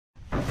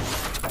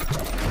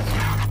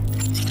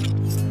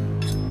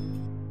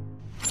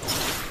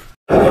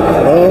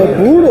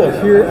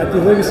here at the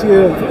Legacy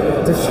of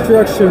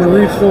Destruction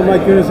Regional. My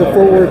goodness, of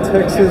Fort Worth,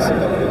 Texas.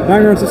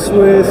 9 rounds of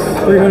Swiss,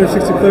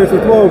 360 players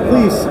with woe.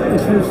 Please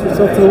introduce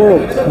yourself to the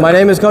world. My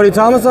name is Cody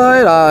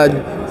Thomashide.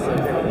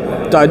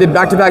 I did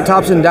back-to-back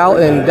tops in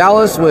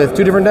Dallas with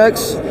 2 different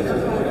decks,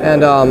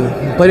 and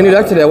played a new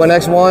deck today. I went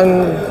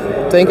X1.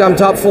 Think I'm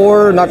top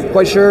 4. Not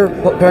quite sure.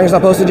 Pairing's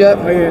not posted yet.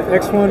 Okay,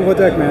 X1. What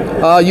deck, man?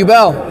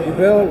 Yubel.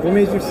 Yubel. What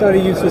made you decide to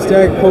use this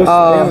deck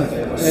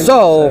post?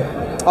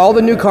 All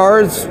the new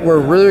cards were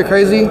really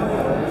crazy,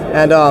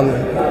 and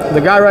the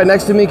guy right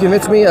next to me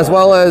convinced me, as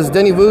well as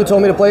Denny Vu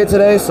told me to play it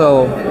today.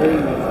 So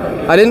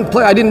I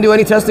didn't do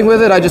any testing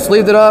with it. I just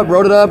sleeved it up,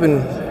 wrote it up,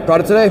 and brought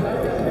it today.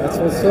 That's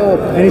what's up.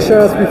 Any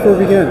shout-outs before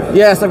we begin?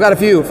 Yes, I've got a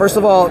few. First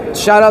of all,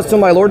 shout-outs to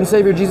my Lord and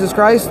Savior Jesus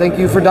Christ. Thank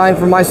you for dying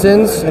for my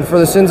sins and for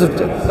the sins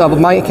of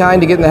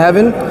mankind to get into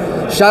heaven.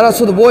 Shout-outs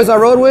to the boys I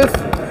rode with,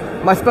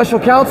 my special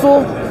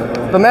counsel,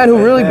 the man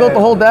who really built the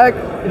whole deck.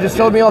 He just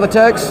showed me all the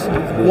techs.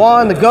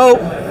 Juan, the GOAT.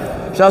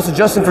 Shout-outs to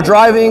Justin for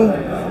driving.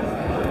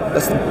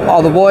 That's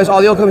all the boys,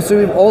 all the Oklahoma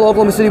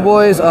City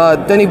boys.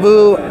 Denny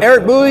Vu,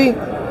 Eric Bowie.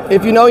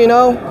 If you know, you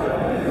know.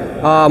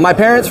 My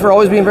parents for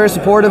always being very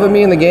supportive of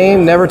me in the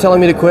game, never telling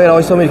me to quit,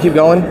 always telling me to keep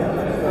going.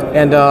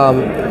 And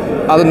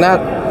other than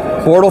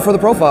that, Portal for the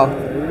profile.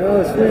 There you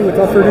go, sweet.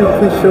 Without further ado,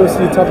 please show us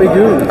the top 8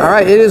 goons. All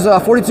right, it is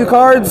 42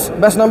 cards,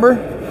 best number.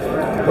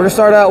 We're gonna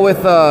start out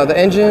with the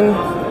engine.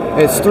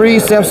 It's 3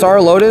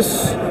 Samsara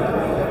Lotus,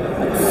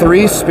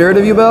 3 Spirit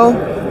of Yubel,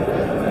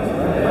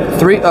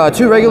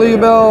 2 regular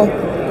Yubel,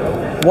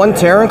 1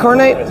 Terra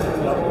Incarnate.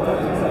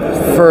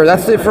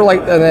 That's it for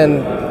and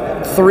then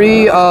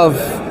 3 of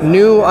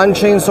new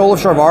Unchained Soul of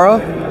Sharvara.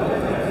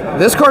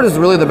 This card is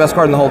really the best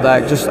card in the whole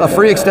deck. Just a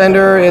free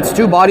extender. It's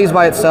 2 bodies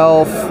by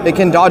itself. It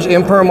can dodge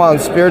Imperm on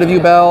Spirit of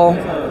Yubel.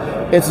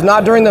 It's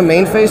not during the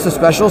main phase, the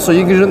special, so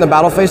you can do it in the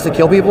battle phase to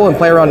kill people and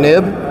play around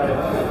Nib.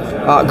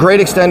 Great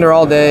extender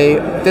all day.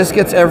 This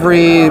gets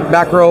every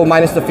back row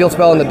minus the field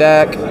spell in the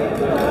deck.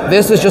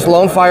 This is just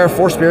Lone Fire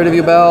for Spirit of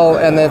Yubel,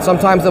 and then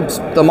sometimes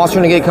the Monster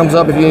Negate comes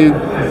up if you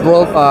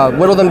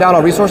whittle them down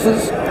on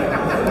resources.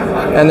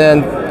 And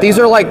then these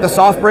are like the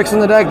soft bricks in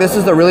the deck. This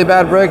is the really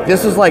bad brick.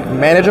 This is like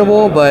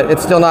manageable, but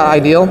it's still not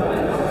ideal.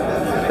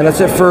 And that's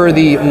it for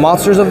the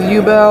monsters of the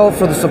Yubel.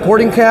 For the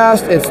supporting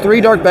cast, it's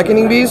 3 Dark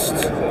Beckoning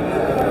Beasts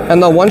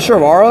and the 1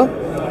 Sharvara.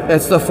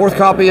 It's the 4th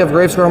copy of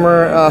Grave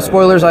Scrummer.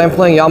 Spoilers, I am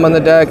playing Yama in the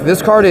deck.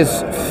 This card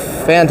is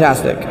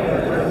fantastic.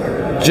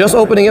 Just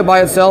opening it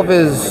by itself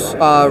is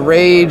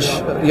Rage,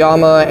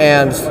 Yama,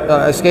 and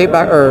Escape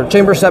back or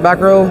Chamber set back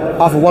row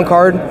off of 1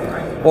 card.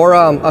 Or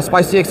a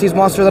Spicy Xyz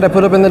monster that I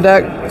put up in the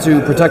deck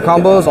to protect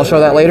combos. I'll show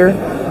that later.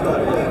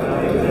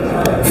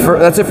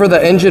 That's it for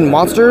the engine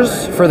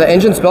monsters. For the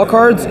engine spell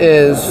cards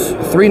is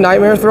 3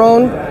 Nightmare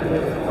Throne,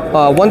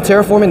 1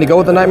 Terraforming to go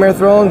with the Nightmare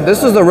Throne.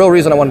 This is the real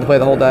reason I wanted to play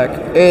the whole deck.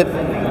 It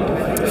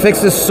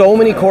fixes so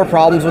many core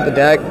problems with the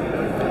deck.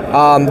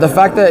 The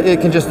fact that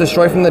it can just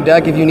destroy from the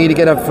deck if you need to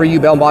get a free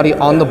Yubel body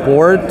on the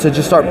board to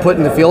just start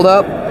putting the field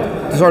up,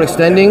 to start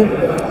extending.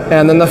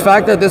 And then the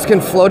fact that this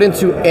can float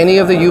into any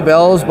of the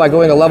Yubels by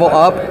going a level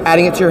up,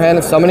 adding it to your hand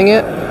and summoning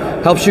it,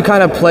 helps you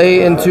kind of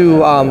play into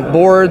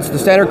boards. The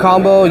standard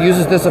combo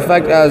uses this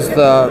effect as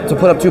to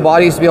put up 2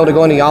 bodies to be able to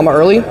go into Yama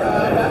early.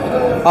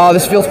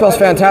 This field spell is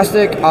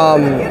fantastic.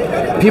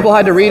 People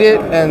had to read it,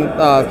 and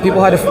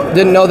people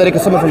didn't know that it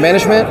could summon from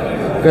banishment,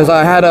 because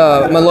I had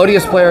a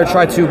Melodious player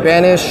try to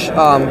banish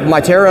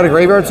my Terror out of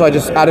graveyard, so I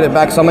just added it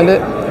back, summoned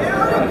it.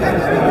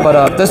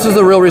 But this is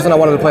the real reason I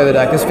wanted to play the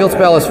deck. This field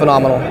spell is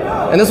phenomenal.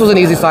 And this was an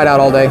easy side out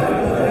all day.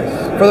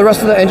 For the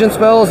rest of the engine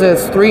spells,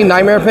 it's 3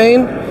 Nightmare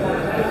Pain.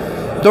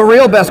 The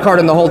real best card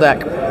in the whole deck.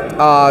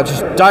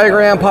 Just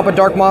Diagram, pop a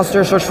Dark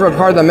Monster, search for a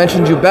card that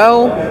mentions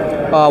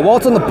Yubel. While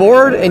it's on the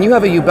board and you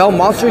have a Yubel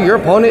monster, your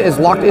opponent is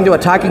locked into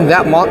attacking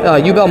that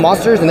Yubel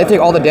monsters, and they take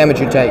all the damage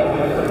you take.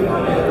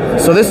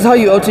 So this is how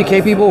you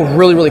OTK people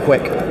really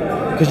quick.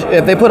 Because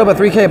if they put up a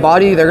 3k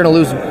body, they're going to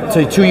lose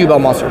to 2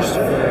 Yubel monsters.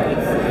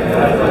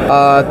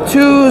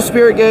 2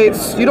 Spirit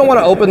Gates. You don't want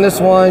to open this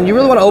one. You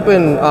really want to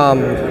open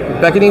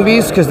Beckoning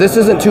Beast, because this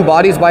isn't 2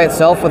 bodies by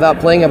itself without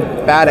playing a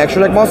bad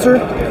extra deck monster.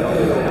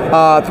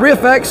 3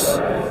 effects.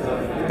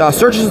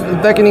 Searches the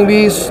Beckoning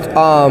Beast.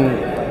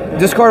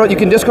 You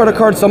can discard a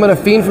card, summon a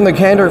Fiend from the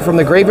hand or from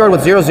the graveyard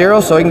with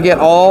 0/0, so you can get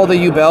all the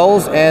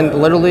Yubels and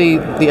literally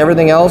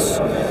everything else.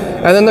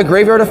 And then the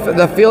graveyard,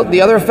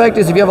 the other effect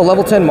is if you have a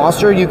level 10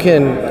 monster, you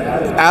can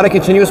add a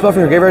continuous spell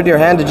from your graveyard to your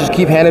hand to just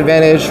keep hand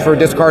advantage for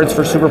discards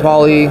for Super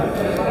Poly.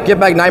 Get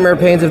back Nightmare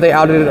Pains if they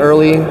outed it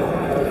early.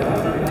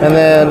 And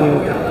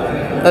then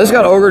this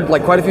got ogred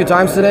like quite a few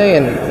times today,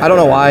 and I don't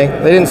know why.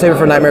 They didn't save it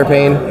for Nightmare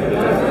Pain.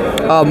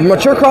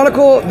 Mature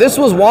Chronicle, this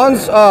was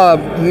Juan's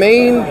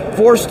main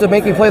force to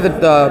make me play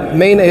the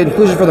main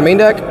inclusion for the main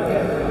deck.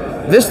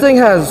 This thing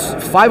has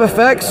 5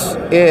 effects.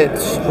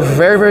 It's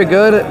very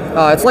good.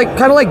 It's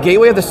kind of like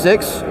Gateway of the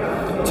Six,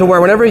 to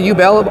where whenever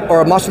Yubel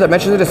or a monster that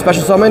mentions it is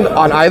special summoned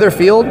on either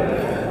field,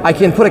 I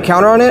can put a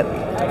counter on it.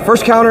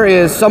 First counter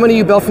is summon a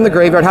Yubel from the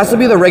graveyard. It has to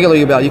be the regular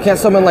Yubel. You can't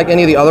summon like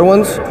any of the other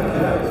ones.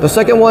 The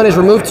second one is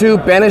remove 2,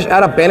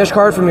 add a banish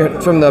card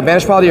from the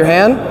banish pile to your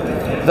hand.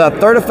 The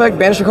third effect,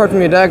 banish a card from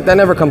your deck, that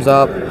never comes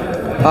up.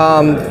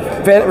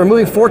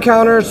 Removing 4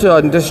 counters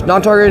to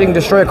non-targeting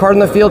destroy a card in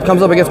the field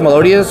comes up against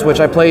Melodious,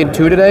 which I played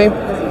 2 today.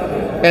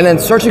 And then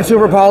searching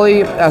Super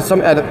Poly at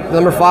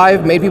number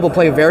 5 made people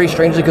play very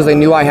strangely because they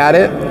knew I had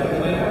it.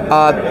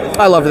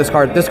 I love this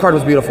card. This card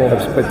was beautiful.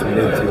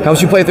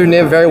 Helps you play through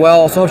Nib very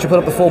well. Also helps you put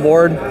up the full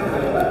board.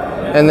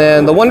 And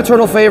then the one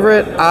eternal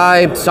favorite,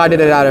 I sided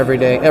it out every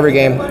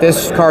game.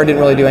 This card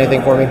didn't really do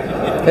anything for me.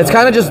 It's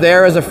kind of just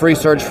there as a free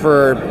search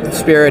for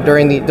Spirit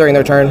during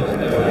their turn.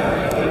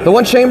 The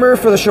one chamber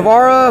for the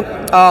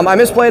Shavara, I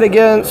misplayed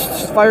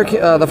against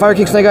the Fire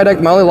King Snake Eye deck.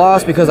 My only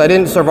loss because I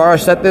didn't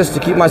Shavara set this to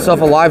keep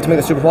myself alive to make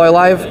the Super Poly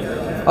alive.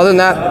 Other than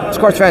that, this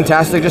card's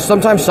fantastic. Just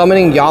sometimes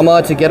summoning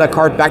Yama to get a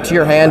card back to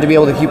your hand to be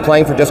able to keep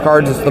playing for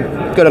discards is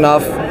good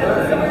enough.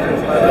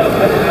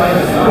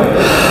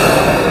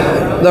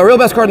 The real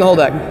best card in the whole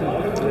deck.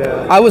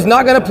 Yeah. I was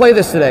not going to play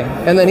this today,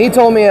 and then he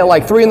told me at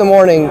like 3 in the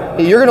morning,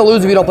 you're going to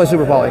lose if you don't play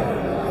Super Poly.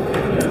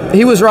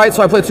 He was right,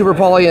 so I played Super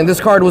Poly, and this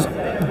card was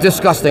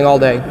disgusting all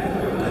day.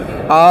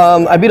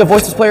 I beat a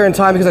Voiceless player in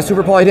time because I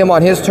Super Poly'd him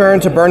on his turn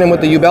to burn him with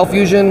the Yubel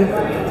fusion.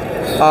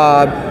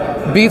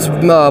 Beats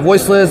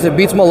Voiceless, it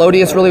beats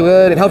Melodious really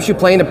good. It helps you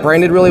play into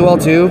Branded really well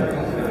too.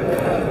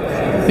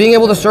 Being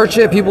able to search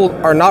it, people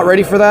are not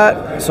ready for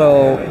that,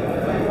 so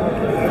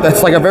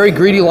that's like a very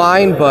greedy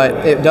line, but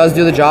it does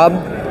do the job.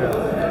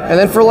 And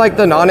then for like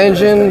the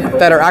non-engine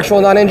that are actual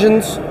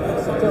non-engines,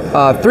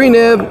 3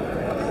 Nib,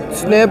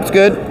 it's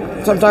good.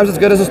 Sometimes it's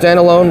good as a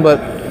standalone, but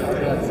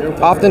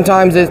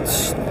oftentimes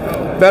it's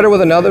better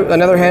with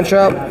another hand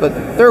trap. But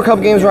there are a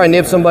couple games where I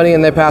nib somebody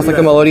and they pass like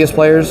the Melodious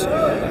players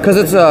because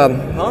it's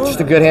just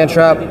a good hand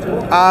trap.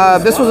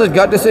 This was a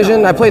gut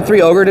decision. I played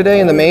 3 Ogre today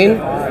in the main.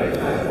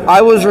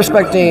 I was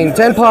respecting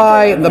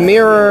Tenpai, the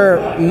Mirror,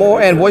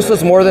 and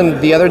Voiceless more than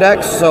the other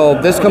decks,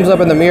 so this comes up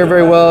in the Mirror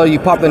very well. You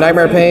pop the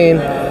Nightmare Pain.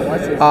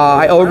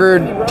 I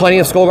Ogred plenty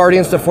of Skull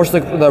Guardians to force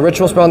the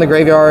Ritual spell in the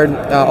graveyard.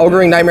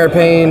 Ogering Nightmare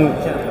Pain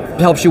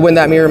helps you win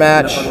that Mirror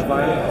match.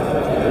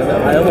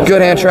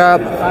 Good hand trap.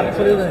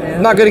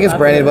 Not good against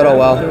Branded, but oh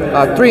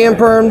well. 3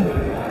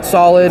 Imperm,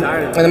 solid.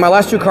 And then my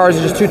last 2 cards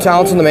are just 2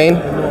 talents in the main.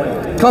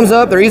 Comes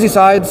up, they're easy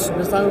sides.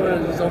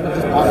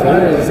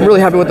 Really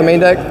happy with the main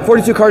deck.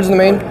 42 cards in the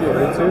main.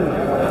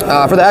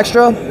 For the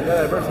extra,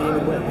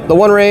 the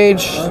 1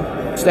 Rage,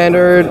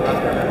 standard.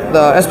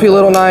 The SP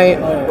Little Knight,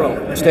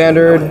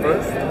 standard.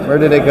 Where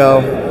did it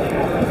go?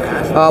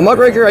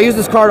 Muckraker, I used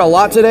this card a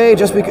lot today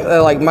just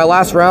because, like my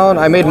last round,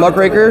 I made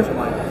Muckraker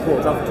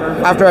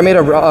after I made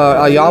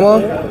a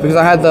Yama because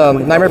I had the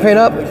Nightmare Pain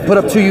up, put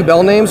up 2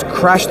 Yubel names,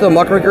 crashed the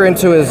Muckraker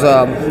into his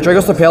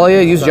Dragos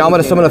Tapelia, used Yama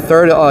to summon a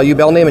 3rd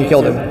Yubel name and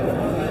killed him.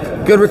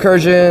 Good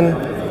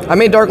recursion. I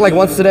made Dark like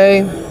once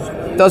today,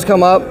 does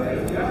come up.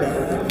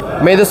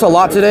 Made this a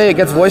lot today, it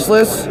gets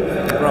Voiceless.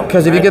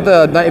 Because if you get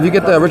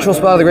the Ritual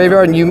spell out of the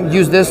graveyard and you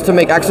use this to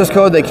make access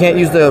code, they can't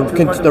use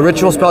the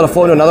Ritual spell to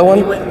float into another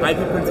one.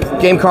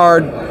 Game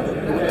card.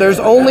 There's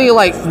only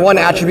like 1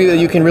 attribute that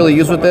you can really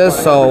use with this,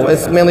 so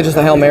it's mainly just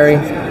a Hail Mary.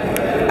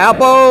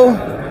 Apo,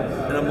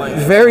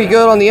 very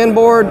good on the end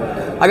board.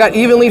 I got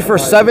even lead for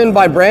 7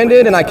 by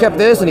Branded, and I kept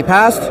this, and he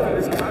passed.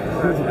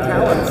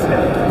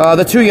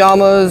 The 2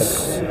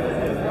 Yamas.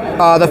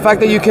 The fact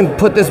that you can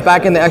put this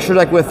back in the extra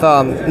deck with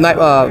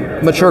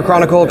Mature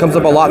Chronicle comes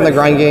up a lot in the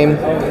grind game.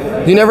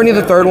 You never need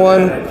the 3rd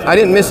one. I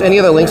didn't miss any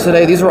of the links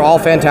today. These were all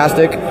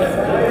fantastic.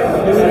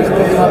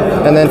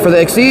 And then for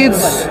the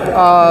Exceeds,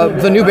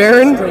 the new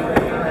Baron.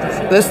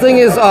 This thing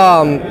is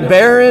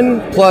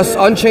Baron plus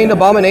Unchained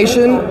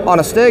Abomination on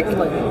a stick.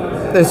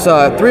 It's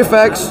 3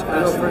 effects.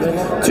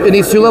 It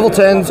needs 2 level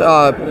 10s.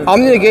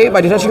 Omni-negate by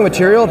detaching a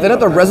material. Then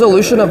at the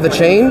resolution of the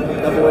chain,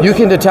 you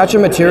can detach a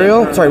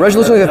material. Sorry,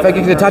 resolution of the effect,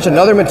 you can detach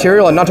another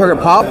material and non-target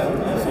pop.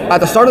 At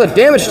the start of the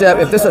damage step,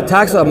 if this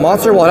attacks a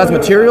monster while it has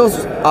materials,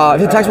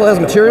 if it attacks while it has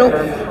material,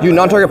 you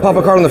non-target pop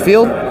a card on the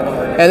field.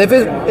 And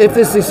if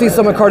this sees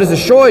summon card is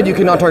destroyed, you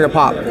can non-target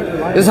pop.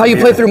 This is how you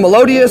play through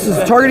Melodious. This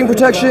is targeting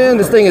protection.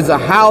 This thing is a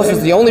house. This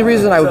is the only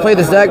reason I would play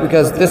this deck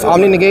because this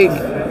Omni-negate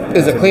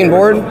is a clean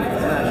board.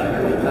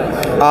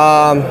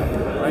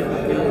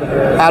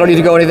 I don't need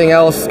to go anything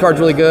else. This card's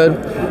really good.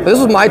 But this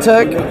was my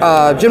tech,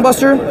 Gin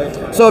Buster.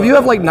 So if you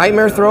have like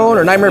Nightmare Throne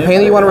or Nightmare Pain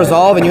that you want to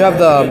resolve and you have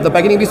the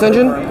Beckoning Beast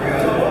engine,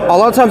 a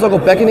lot of times I'll go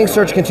Beckoning,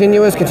 search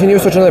Continuous,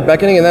 search another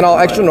Beckoning, and then I'll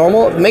extra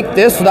normal. Make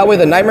this so that way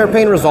the Nightmare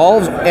Pain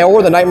resolves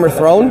or the Nightmare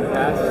Throne.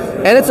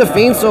 And it's a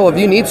Fiend, so if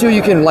you need to,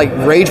 you can like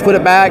Rage put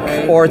it back,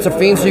 or it's a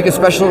Fiend so you can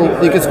special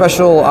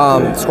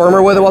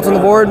Squirmer with it while it's on the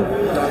board.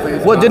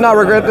 What did not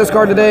regret this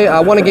card today,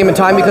 I won a game in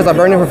time because I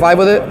burned him for 5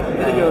 with it.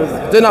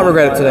 Did not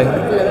regret it today.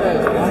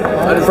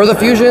 For the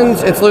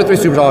fusions, it's literally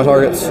 3 super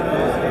targets.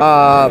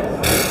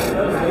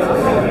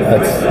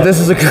 This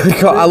is a good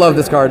card. I love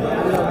this card.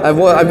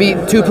 I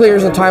beat 2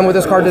 players in time with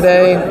this card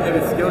today.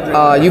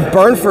 You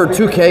burn for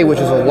 2k, which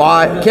is a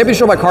lot. Can't be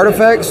shown by card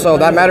effects, so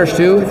that matters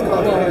too.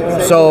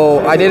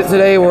 So I did it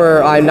today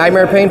where I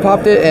Nightmare Pain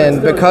popped it,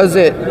 and because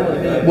it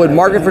would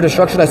mark it for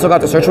destruction, I still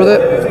got to search with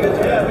it.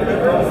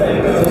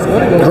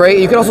 Great.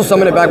 You can also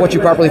summon it back once you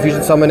properly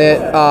fusion summon it.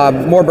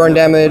 More burn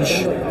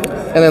damage,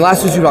 and then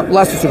last two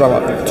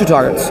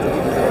targets.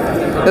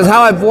 This is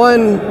how I've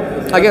won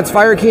against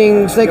Fire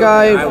King Snake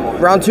Eye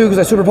round 2 because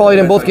I super polyed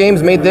in both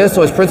games. Made this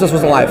so his princess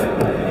wasn't alive,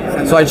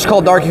 so I just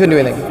called Dark. He couldn't do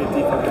anything.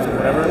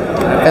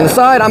 And the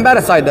side, I'm bad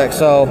at side decks,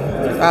 so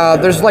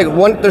there's like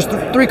there's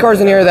 3 cards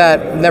in here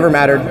that never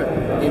mattered.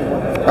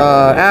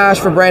 Ash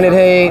for Branded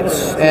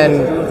Hates,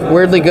 and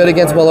weirdly good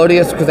against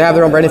Melodious because they have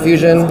their own Branded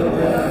Fusion.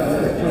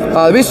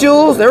 The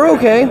Bestials, they're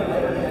okay.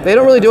 They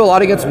don't really do a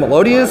lot against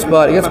Melodious,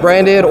 but against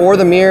Branded or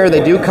the Mirror,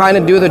 they do kind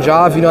of do the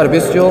job if you know how to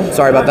Bestial.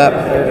 Sorry about that.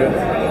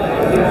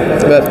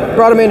 But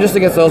brought them in just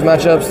against those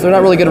matchups. They're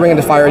not really good to bring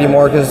into Fire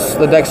anymore because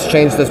the decks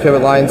changed those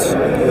pivot lines.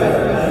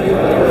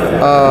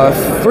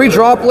 3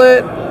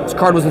 Droplet. This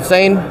card was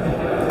insane.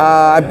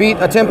 I beat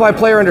a Tenpai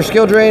player under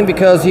skill drain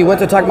because he went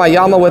to attack my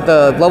Yama with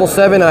a level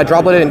 7 and I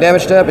droplet it in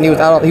damage step and he was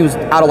out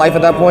of life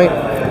at that point.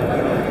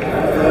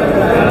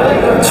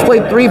 Just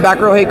played 3 back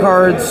row hate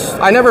cards.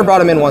 I never brought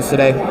them in once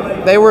today.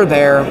 They were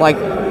there. Like,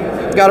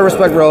 gotta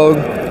respect Rogue.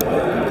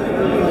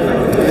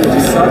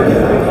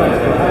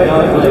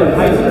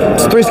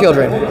 It's 3 skill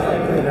drain.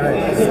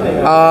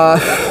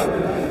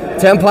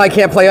 Tenpai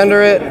can't play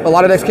under it. A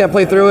lot of decks can't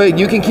play through it.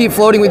 You can keep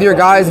floating with your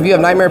guys. If you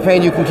have Nightmare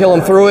Pain, you can kill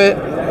them through it.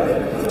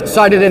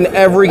 Sided in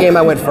every game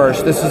I went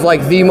first. This is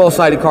like the most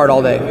sided card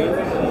all day.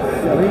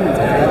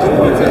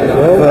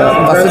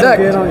 That's the deck.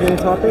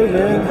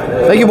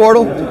 Thank you,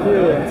 Bortle. Thank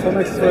you. Until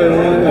next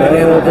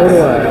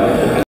time.